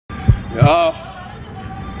Yeah!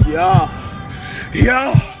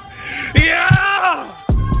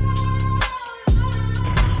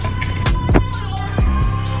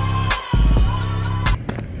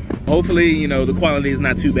 Hopefully, you know, the quality is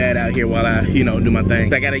not too bad out here while I, you know, do my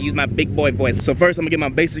thing. I gotta use my big boy voice. So first I'm gonna get my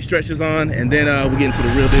basic stretches on, and then we get into the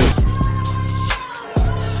real deal.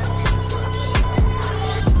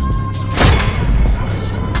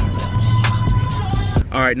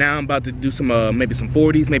 All right, now I'm about to do some maybe some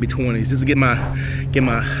 40s, maybe 20s, just to get my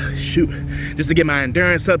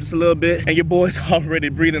endurance up just a little bit. And your boy's already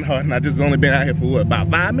breathing hard, and I just only been out here for what, about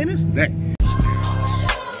 5 minutes? Dang.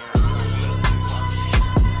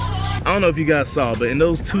 I don't know if you guys saw, but in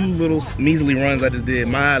those 2 little measly runs I just did,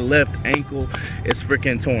 my left ankle is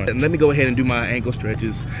freaking torn. And let me go ahead and do my ankle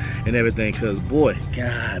stretches and everything, cause boy,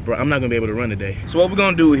 God, bro, I'm not gonna be able to run today. So what we're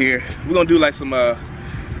gonna do here, we're gonna do like some we're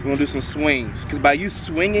gonna do some swings. Cause by you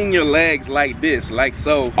swinging your legs like this, like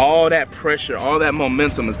so, all that pressure, all that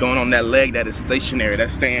momentum is going on that leg that is stationary,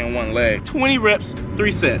 that's staying in one leg. 20 reps,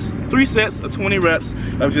 3 sets. 3 sets of 20 reps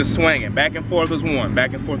of just swinging. Back and forth is 1,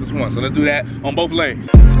 back and forth is 1. So let's do that on both legs.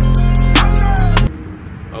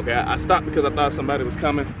 Okay, I stopped because I thought somebody was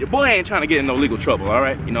coming. Your boy ain't trying to get in no legal trouble, all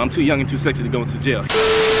right? You know, I'm too young and too sexy to go into jail.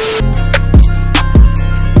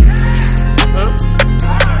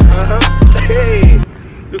 Hey,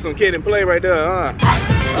 do some kid and play right there,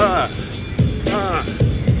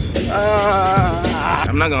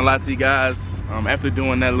 I'm not gonna lie to you guys. After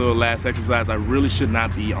doing that little last exercise, I really should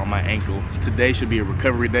not be on my ankle. Today should be a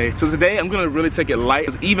recovery day. So today I'm gonna really take it light.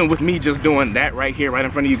 Even with me just doing that right here, right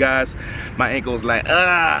in front of you guys, my ankle's like, Lord,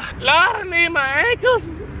 I need my ankles.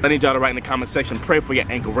 I need y'all to write in the comment section, pray for your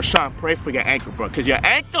ankle. Rashawn, pray for your ankle, bro, because your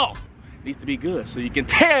ankle needs to be good so you can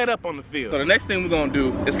tear it up on the field. So the next thing we're gonna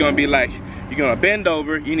do is gonna be like, you're gonna bend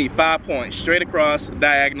over, you need 5 points, straight across,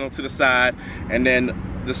 diagonal to the side, and then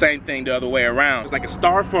the same thing the other way around. It's like a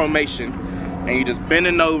star formation, and you just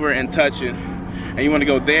bending over and touching, and you wanna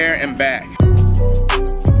go there and back.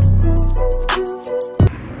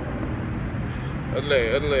 Other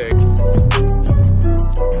leg, other leg.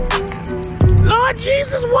 Lord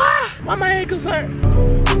Jesus, why? Why my ankles hurt?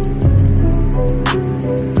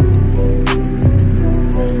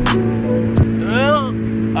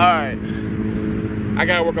 Alright, I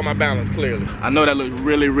gotta work on my balance clearly. I know that looks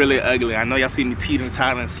really, really ugly. I know y'all see me teetering,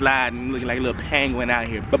 toddling, sliding, looking like a little penguin out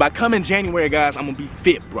here. But by coming January, guys, I'm gonna be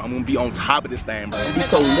fit, bro. I'm gonna be on top of this thing, bro. I'm gonna be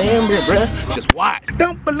so limber, bro. Just watch.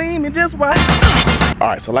 Don't believe me, just watch.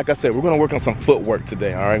 Alright, so like I said, we're gonna work on some footwork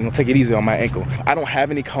today, alright? I'm gonna take it easy on my ankle. I don't have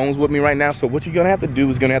any cones with me right now, so what you're gonna have to do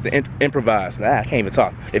is gonna have to improvise. Nah, I can't even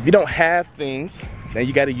talk. If you don't have things, then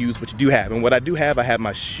you gotta use what you do have. And what I do have, I have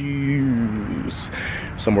my shoes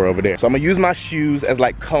somewhere over there. So I'm gonna use my shoes as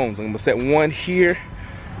like cones. I'm gonna set one here,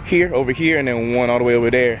 here, over here, and then one all the way over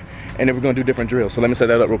there. And then we're gonna do different drills. So let me set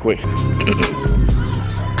that up real quick.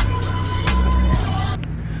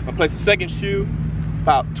 I'll place the second shoe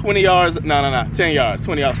about 20 yards, no, 10 yards,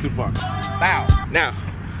 20 yards too far. Wow. Now,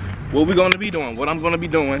 what we're gonna be doing, what I'm gonna be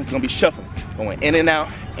doing is gonna be shuffling. Going in and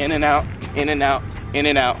out, in and out, in and out, in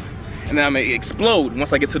and out. And then I'm gonna explode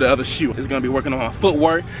once I get to the other shoe. It's gonna be working on my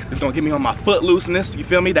footwork. It's gonna get me on my foot looseness. You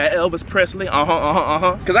feel me? That Elvis Presley,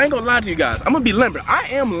 Cause I ain't gonna lie to you guys, I'm gonna be limber. I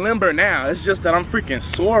am limber now. It's just that I'm freaking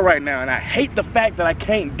sore right now. And I hate the fact that I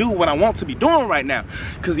can't do what I want to be doing right now.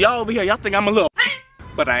 Cause y'all over here, y'all think I'm a little,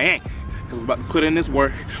 but I ain't. Cause we're about to put in this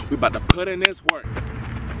work. We're about to put in this work.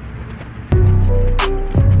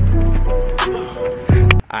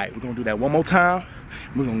 All right, we're gonna do that one more time.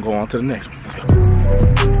 We're gonna go on to the next one. Let's go.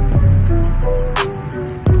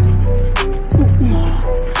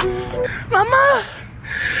 Mama,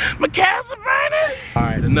 my calves are burning. All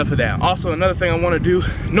right, enough of that. Also, another thing I wanna do,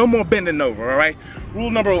 no more bending over, all right? Rule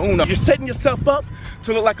number uno, you're setting yourself up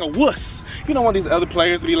to look like a wuss. You know, one of these other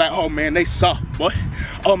players be like, oh man, they soft, boy.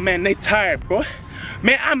 Oh man, they tired, boy.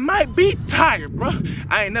 Man, I might be tired, bro.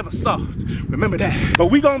 I ain't never soft. Remember that. But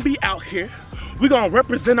we gonna be out here. We gonna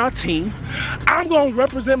represent our team. I'm gonna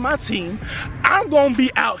represent my team. I'm gonna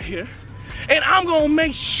be out here. And I'm gonna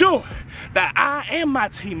make sure that I and my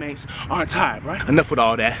teammates aren't tired, right? Enough with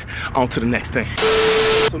all that. On to the next thing.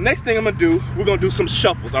 So next thing I'm gonna do, we're gonna do some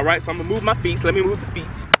shuffles, all right? So I'm gonna move my feet. So let me move the feet.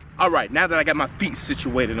 All right, now that I got my feet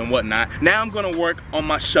situated and whatnot, now I'm gonna work on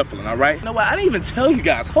my shuffling, all right? You know what, I didn't even tell you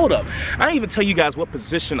guys, hold up. I didn't even tell you guys what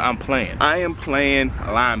position I'm playing. I am playing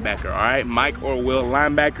linebacker, all right? Mike or Will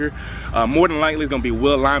linebacker. More than likely it's gonna be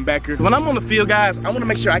Will linebacker. When I'm on the field, guys, I wanna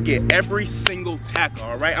make sure I get every single tackle,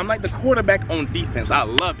 all right? I'm like the quarterback on defense, I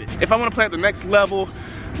love it. If I wanna play at the next level,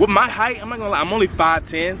 with my height, I'm not gonna lie, I'm only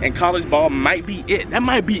 5'10", and college ball might be it. That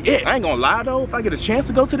might be it. I ain't gonna lie though, if I get a chance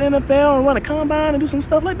to go to the NFL and run a combine and do some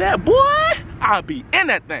stuff like that, that, boy, I'll be in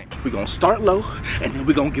that thing. We're gonna start low, and then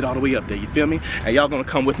we're gonna get all the way up there, you feel me? And y'all gonna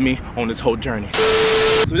come with me on this whole journey.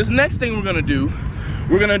 So this next thing we're gonna do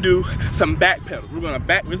some back pedals. We're gonna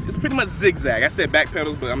it's pretty much zigzag. I said back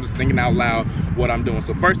pedals, but I'm just thinking out loud what I'm doing.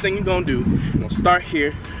 So first thing you're gonna do, you're gonna start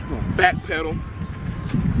here, you're gonna back pedal,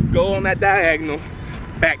 go on that diagonal,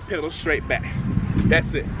 back pedal straight back.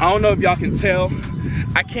 That's it. I don't know if y'all can tell.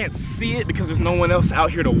 I can't see it because there's no one else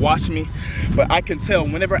out here to watch me, but I can tell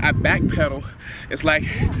whenever I back pedal, it's like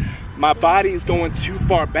my body is going too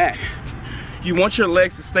far back. You want your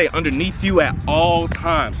legs to stay underneath you at all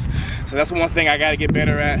times. So that's one thing I gotta get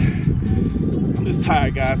better at. I'm just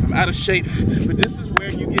tired, guys. I'm out of shape, but this is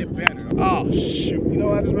where you get better. Oh, shoot. You know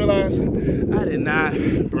what I just realized? I did not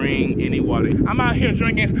bring any water. I'm out here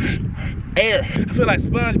drinking air. I feel like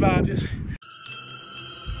SpongeBob just...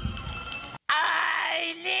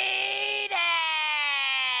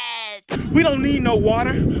 We don't need no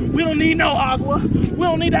water. We don't need no agua. We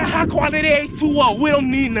don't need that high quality H2O. We don't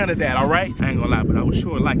need none of that, all right? I ain't gonna lie, but I would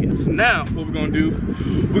sure like it. So now, what we're gonna do,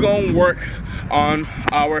 we're gonna work on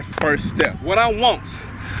our first step. What I want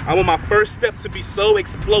my first step to be so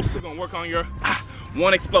explosive. We're gonna work on your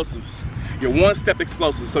one explosives, your one step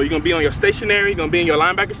explosive. So you're gonna be on your stationary, you're gonna be in your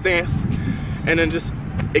linebacker stance, and then just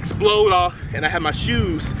explode off, and I have my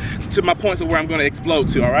shoes to my points of where I'm gonna explode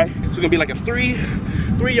to, all right? So it's gonna be like a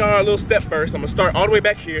three-yard little step first. I'm gonna start all the way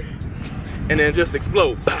back here and then just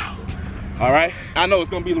explode. Pow. All right? I know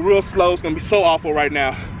it's gonna be real slow. It's gonna be so awful right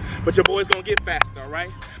now, but your boy's gonna get faster, all right?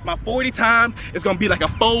 My 40 time is gonna be like a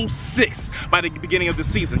 4.6 by the beginning of the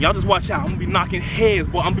season. Y'all just watch out. I'm gonna be knocking heads,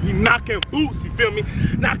 boy. I'm gonna be knocking boots, you feel me?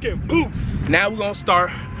 Knocking boots. Now we're gonna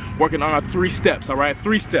start working on our 3 steps, all right?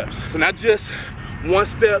 3 steps. So not just one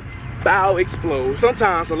step, bow, explode.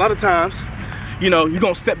 Sometimes, a lot of times, you know, you're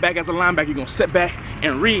gonna step back as a linebacker, you're gonna step back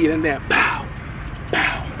and read, and then pow,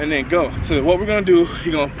 pow, and then go. So what we're gonna do,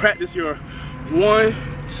 you're gonna practice your 1,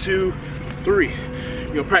 2, 3. You're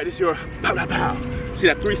gonna practice your pow, pow, pow. See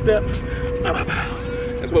that 3 step? Pow, pow, pow.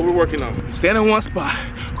 That's what we're working on. Stand in one spot,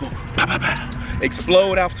 go pow, pow, pow.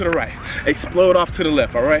 Explode off to the right, explode off to the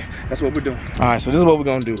left, all right? That's what we're doing. All right, so this is what we're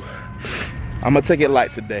gonna do. I'm gonna take it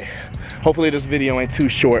light today. Hopefully this video ain't too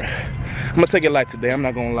short. I'm gonna take it light today, I'm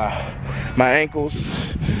not gonna lie. My ankles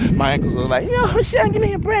are like, yo, Sean, give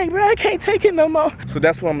me a break, bro. I can't take it no more. So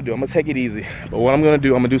that's what I'm gonna do. I'm gonna take it easy. But what I'm gonna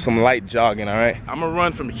do, I'm gonna do some light jogging, all right? I'm gonna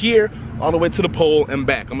run from here all the way to the pole and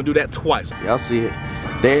back. I'm gonna do that twice. Y'all see it?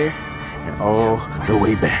 There and all the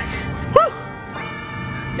way back. Woo!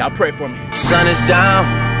 Y'all pray for me. Sun is down,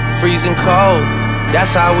 freezing cold.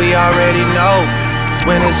 That's how we already know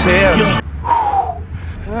when it's here.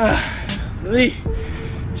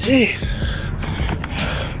 Jeez.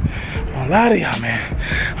 I don't lie to y'all, man.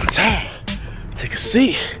 I'm tired. Take a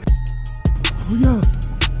seat. Oh, yeah.